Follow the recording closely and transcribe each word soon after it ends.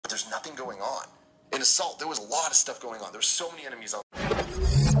there's nothing going on. In Assault, there was a lot of stuff going on. There were so many enemies on.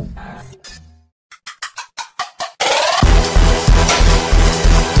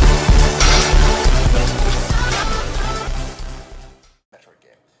 Metroid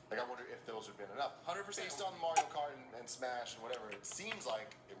game. Like, I wonder if those would have been enough. 100% based on Mario Kart and Smash and whatever. It seems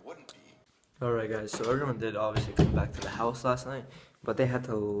like it wouldn't be. Alright guys, so everyone did obviously come back to the house last night, but they had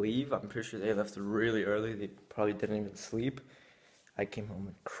to leave. I'm pretty sure they left really early. They probably didn't even sleep. I came home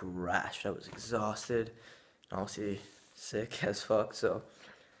and crashed. I was exhausted, honestly sick as fuck. So,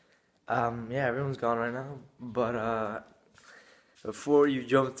 yeah, everyone's gone right now. But before you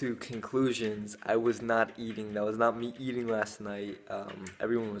jump to conclusions, I was not eating. That was not me eating last night.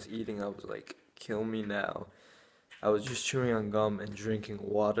 Everyone was eating. I was like, kill me now. I was just chewing on gum and drinking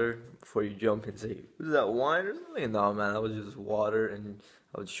water before you jump and say, was that wine or something? No, man, that was just water and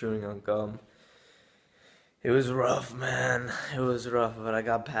I was chewing on gum. It was rough, man. It was rough, but I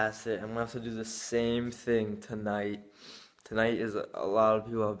got past it. I'm gonna have to do the same thing tonight. Tonight is a lot of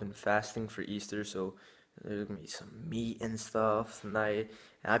people have been fasting for Easter, so there's gonna be some meat and stuff tonight.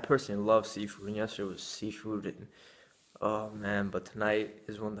 And I personally love seafood, and yesterday was seafood, and oh man, but tonight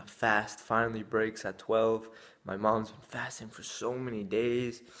is when the fast finally breaks at 12. My mom's been fasting for so many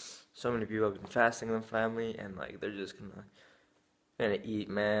days. So many people have been fasting in the family, and like they're just gonna eat,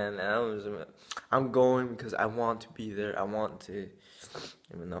 man. And I'm going because I want to be there. I want to,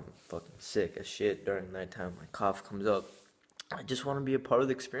 even though I'm fucking sick as shit during nighttime, my cough comes up. I just want to be a part of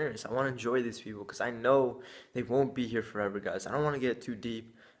the experience. I want to enjoy these people because I know they won't be here forever, guys. I don't want to get too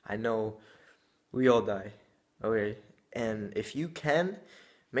deep. I know we all die, okay? And if you can,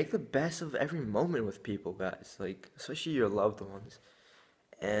 make the best of every moment with people, guys. Like, especially your loved ones.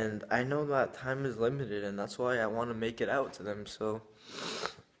 And I know that time is limited, and that's why I want to make it out to them. So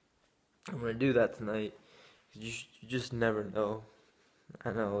I'm gonna do that tonight. You just never know.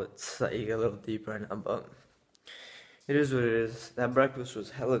 I know it's like a little deep right now, but it is what it is. That breakfast was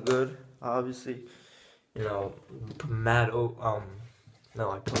hella good, obviously. You know, I put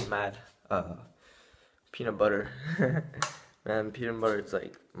mad peanut butter. Man, peanut butter is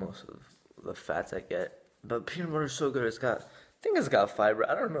like most of the fats I get. But peanut butter is so good. I think it's got fiber.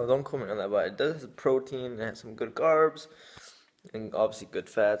 I don't know. Don't quote me on that, but it does have protein. It has some good carbs. And obviously good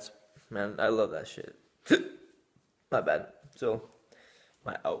fats. Man, I love that shit. Not bad. So,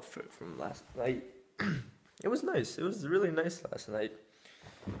 my outfit from last night. It was nice. It was really nice last night.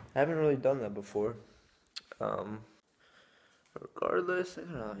 I haven't really done that before. Regardless, I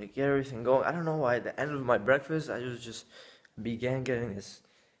don't know, I get everything going. I don't know why at the end of my breakfast, I just began getting this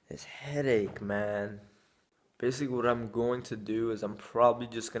headache, man. Basically, what I'm going to do is I'm probably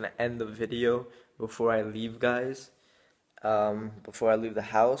just going to end the video before I leave, guys. Before I leave the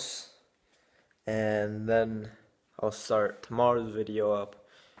house. And then I'll start tomorrow's video up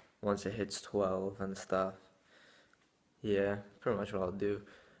once it hits 12 and stuff. Yeah, pretty much what I'll do.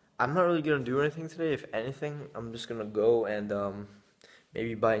 I'm not really going to do anything today. If anything, I'm just going to go and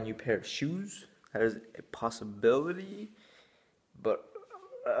maybe buy a new pair of shoes. That is a possibility. But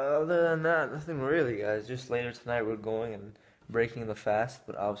other than that, nothing really, guys. Just later tonight we're going and breaking the fast.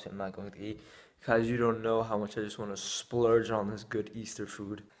 But obviously I'm not going to eat because you don't know how much I just want to splurge on this good Easter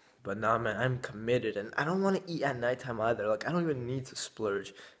food. But nah, man, I'm committed. And I don't want to eat at nighttime either. Like, I don't even need to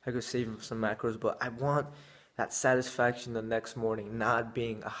splurge. I could save some macros, but I want that satisfaction the next morning, not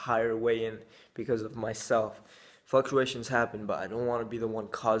being a higher weigh-in because of myself. Fluctuations happen, but I don't want to be the one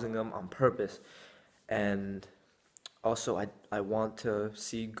causing them on purpose. And also, I want to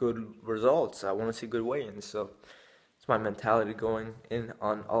see good results. I want to see good weigh-ins. So it's my mentality going in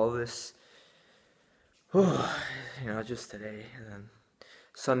on all this. You know, just today. And then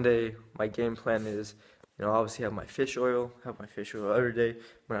Sunday, my game plan is, you know, obviously have my fish oil every day.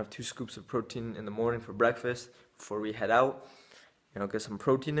 I'm gonna have 2 scoops of protein in the morning for breakfast before we head out. You know, get some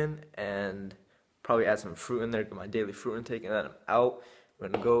protein in and probably add some fruit in there, get my daily fruit intake, and then I'm out. We're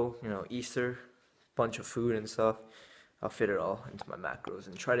gonna go, you know, Easter, bunch of food and stuff. I'll fit it all into my macros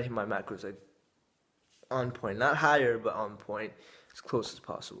and try to hit my macros like on point, not higher, but on point, as close as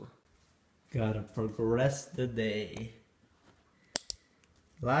possible. Gotta progress the day.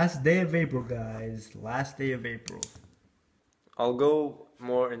 Last day of April, guys. Last day of April. I'll go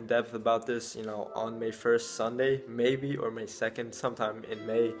more in depth about this, you know, on May 1st, Sunday, maybe, or May 2nd, sometime in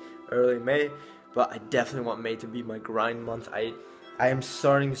May, early May. But I definitely want May to be my grind month. I am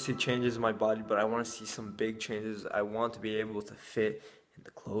starting to see changes in my body, but I want to see some big changes. I want to be able to fit in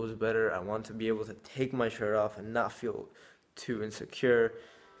the clothes better. I want to be able to take my shirt off and not feel too insecure.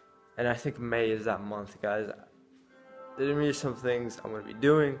 And I think May is that month, guys. There are some things I'm going to be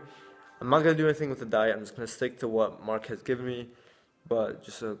doing. I'm not going to do anything with the diet. I'm just going to stick to what Mark has given me. But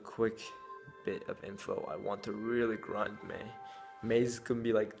just a quick bit of info. I want to really grind May. May's gonna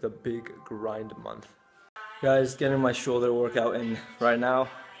be like the big grind month. Guys, getting my shoulder workout in right now.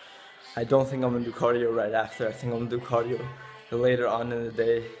 I don't think I'm gonna do cardio right after. I think I'm gonna do cardio later on in the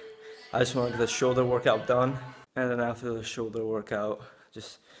day. I just want to get the shoulder workout done. And then after the shoulder workout,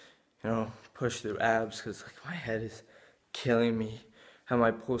 just, push through abs because like my head is killing me. Have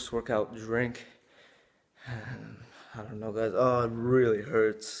my post-workout drink. And I don't know, guys. Oh, it really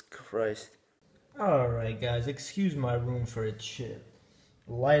hurts. Christ. Alright, guys, excuse my room for its shit.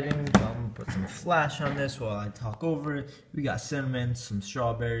 Lighting, I'm gonna put some flash on this while I talk over it. We got cinnamon, some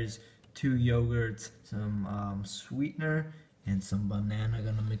strawberries, 2 yogurts, some sweetener, and some banana.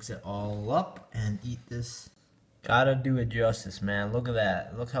 Gonna mix it all up and eat this. Gotta do it justice, man. Look at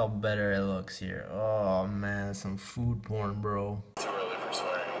that. Look how better it looks here. Oh, man, some food porn, bro. Too early for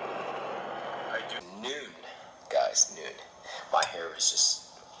swearing. I do noon, guys, noon. My hair is just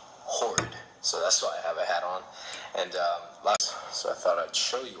horrid, so that's why I have a hat on. And so I thought I'd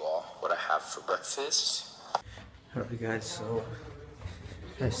show you all what I have for breakfast. Alright, guys, so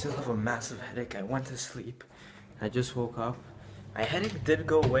I still have a massive headache. I went to sleep. I just woke up. My headache did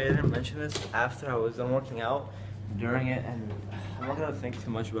go away. I didn't mention this after I was done working out. During it, and I'm not gonna think too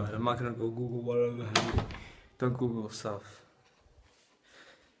much about it. I'm not gonna go Google what I have. Don't Google stuff.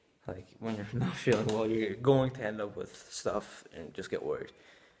 Like when you're not feeling well, you're going to end up with stuff and just get worried.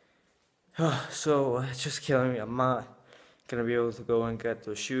 So it's just killing me. I'm not gonna be able to go and get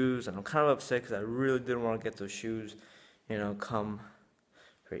those shoes, and I'm kind of upset because I really didn't want to get those shoes, come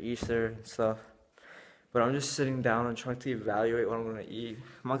for Easter and stuff. But I'm just sitting down and trying to evaluate what I'm gonna eat.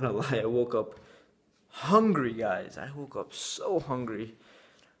 I'm not gonna lie, I woke up hungry, guys. I woke up so hungry.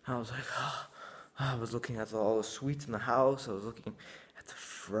 I was like, I was looking at all the sweets in the house. I was looking at the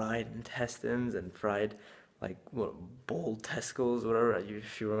fried intestines and fried, boiled testicles, whatever.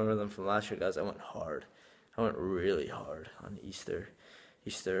 If you remember them from last year, guys, I went hard. I went really hard on Easter,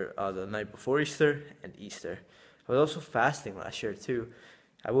 the night before Easter and Easter. I was also fasting last year too.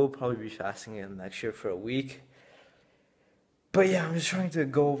 I will probably be fasting again next year for a week. But yeah, I'm just trying to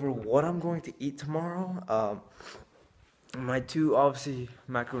go over what I'm going to eat tomorrow. My 2, obviously,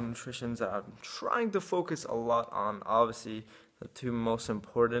 macronutritions that I'm trying to focus a lot on. Obviously, the 2 most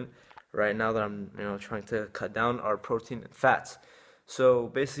important right now that I'm, trying to cut down are protein and fats. So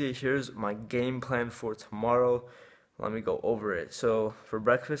basically, here's my game plan for tomorrow. Let me go over it. So for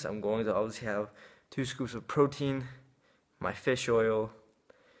breakfast, I'm going to obviously have 2 scoops of protein, my fish oil,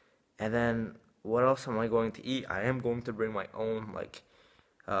 and then what else am I going to eat? I am going to bring my own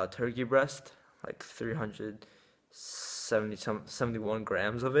turkey breast, 371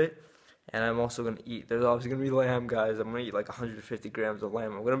 grams of it. And I'm also going to eat, there's obviously going to be lamb, guys. I'm going to eat 150 grams of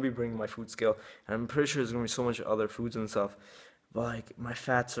lamb. I'm going to be bringing my food scale. And I'm pretty sure there's going to be so much other foods and stuff. But my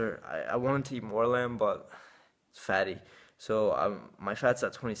fats are, I wanted to eat more lamb, but it's fatty. So my fat's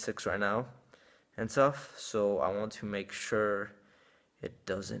at 26 right now and stuff. So I want to make sure it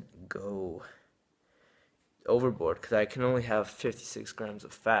doesn't go overboard because I can only have 56 grams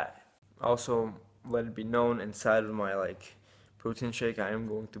of fat. Also, let it be known, inside of my protein shake, I am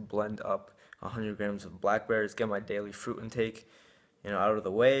going to blend up 100 grams of blackberries, get my daily fruit intake, out of the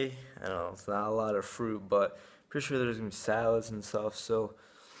way. I know it's not a lot of fruit, but pretty sure there's gonna be salads and stuff, so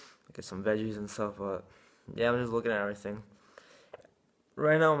I get some veggies and stuff. But yeah, I'm just looking at everything.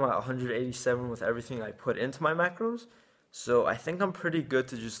 Right now I'm at 187 with everything I put into my macros, so I think I'm pretty good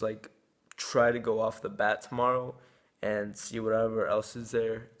to just try to go off the bat tomorrow and see whatever else is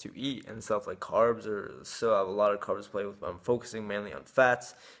there to eat and stuff, like carbs, or still have a lot of carbs to play with, but I'm focusing mainly on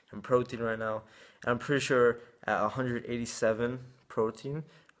fats and protein right now. And I'm pretty sure at 187 protein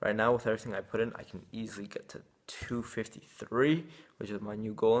right now with everything I put in, I can easily get to 253, which is my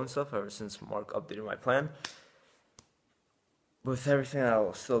new goal and stuff ever since Mark updated my plan. With everything,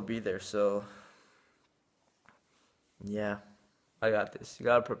 I'll still be there, so yeah. I got this. You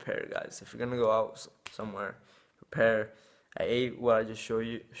gotta prepare, guys. If you're gonna go out somewhere, prepare. I ate what I just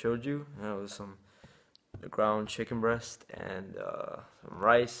showed you. It was some ground chicken breast and some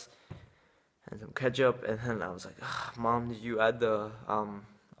rice and some ketchup. And then I was like, Mom, did you add the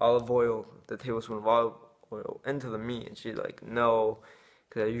olive oil, the tablespoon of olive oil into the meat? And she's like, no,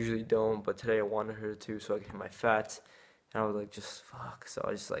 because I usually don't. But today I wanted her to, so I could hit my fats. And I was like, just fuck. So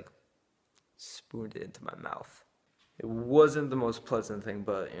I just spooned it into my mouth. It wasn't the most pleasant thing,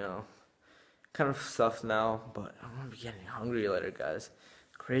 but kind of stuffed now. But I'm gonna be getting hungry later, guys.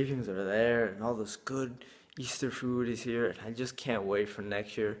 Cravings are there, and all this good Easter food is here, and I just can't wait for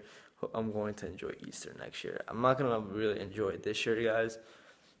next year. I'm going to enjoy Easter next year. I'm not gonna really enjoy it this year, guys.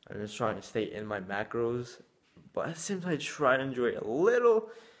 I'm just trying to stay in my macros, but at the same time I try to enjoy it a little.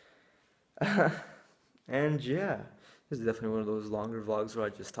 And yeah, this is definitely one of those longer vlogs where I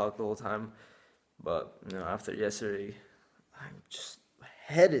just talk the whole time. But after yesterday, my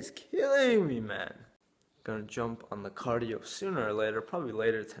head is killing me, man. Gonna jump on the cardio sooner or later, probably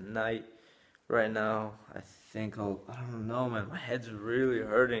later tonight. Right now, I don't know, man, my head's really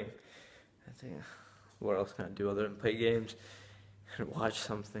hurting. I think, what else can I do other than play games and watch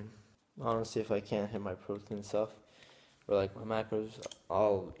something? Honestly, if I can't hit my protein stuff or like my macros,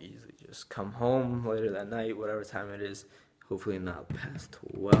 I'll easily just come home later that night, whatever time it is, hopefully not past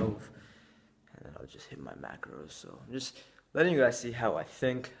 12, and then I'll just hit my macros. So I'm just letting you guys see how I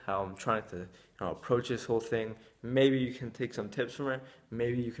think, how I'm trying to approach this whole thing. Maybe you can take some tips from it,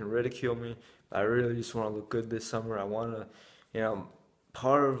 maybe you can ridicule me, but I really just want to look good this summer. I want to,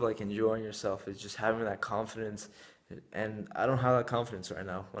 part of like enjoying yourself is just having that confidence, and I don't have that confidence right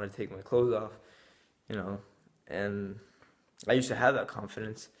now when I take my clothes off, and I used to have that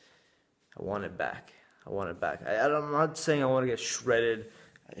confidence. I want it back. I'm not saying I want to get shredded.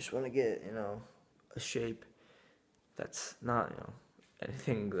 I just want to get, a shape that's not,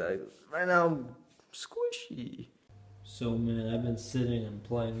 anything that right now I'm squishy. So man, I've been sitting and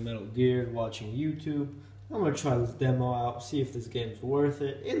playing Metal Gear, watching YouTube. I'm gonna try this demo out, see if this game's worth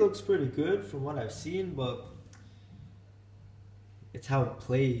it. It looks pretty good from what I've seen, but it's how it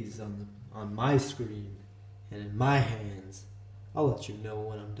plays on my screen and in my hands. I'll let you know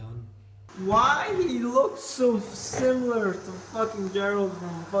when I'm done. Why he looks so similar to fucking Gerald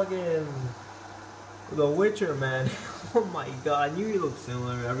from fucking The Witcher, man. Oh my god, I knew he looked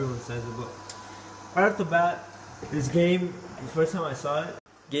similar, everyone says it, but right off the bat, this game, the first time I saw it,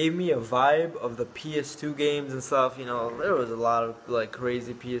 gave me a vibe of the PS2 games and stuff. There was a lot of like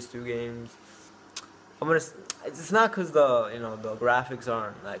crazy PS2 games. It's not because the graphics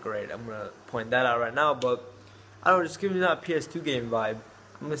aren't that great. I'm gonna point that out right now, but I don't know, just give me that PS2 game vibe.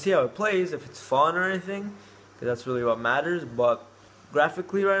 I'm gonna see how it plays, if it's fun or anything, because that's really what matters. But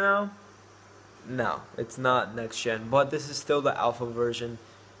graphically right now, no, it's not next gen. But this is still the alpha version,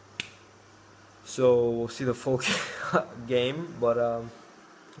 so we'll see the full game. But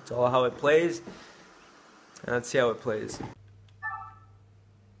it's all how it plays, and let's see how it plays.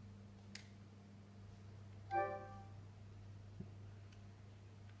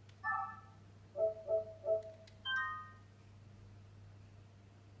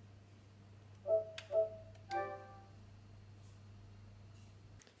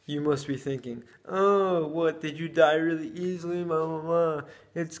 You must be thinking, oh, what, did you die really easily, mama?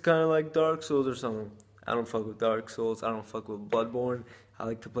 It's kind of like Dark Souls or something. I don't fuck with Dark Souls, I don't fuck with Bloodborne. I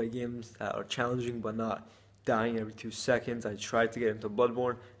like to play games that are challenging but not dying every 2 seconds. I tried to get into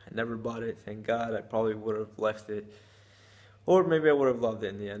Bloodborne, I never bought it, thank God. I probably would have left it, or maybe I would have loved it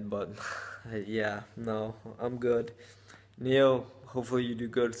in the end, but yeah, no, I'm good. Nioh, hopefully you do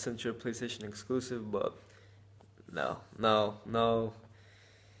good since you're a PlayStation exclusive, but no.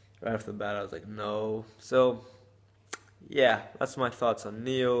 Right off the bat, I was like, no. So, yeah, that's my thoughts on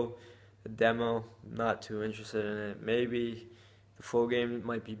Nioh. The demo, not too interested in it. Maybe the full game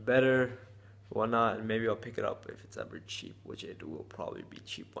might be better, whatnot, and maybe I'll pick it up if it's ever cheap, which it will probably be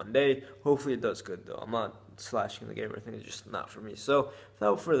cheap one day. Hopefully it does good, though. I'm not slashing the game or anything. It's just not for me. So,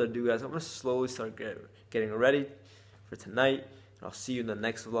 without further ado, guys, I'm going to slowly start getting ready for tonight. And I'll see you in the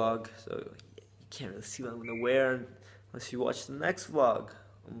next vlog. So, you can't really see what I'm going to wear unless you watch the next vlog.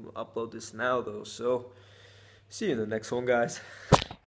 I'm gonna upload this now though, so see you in the next one, guys.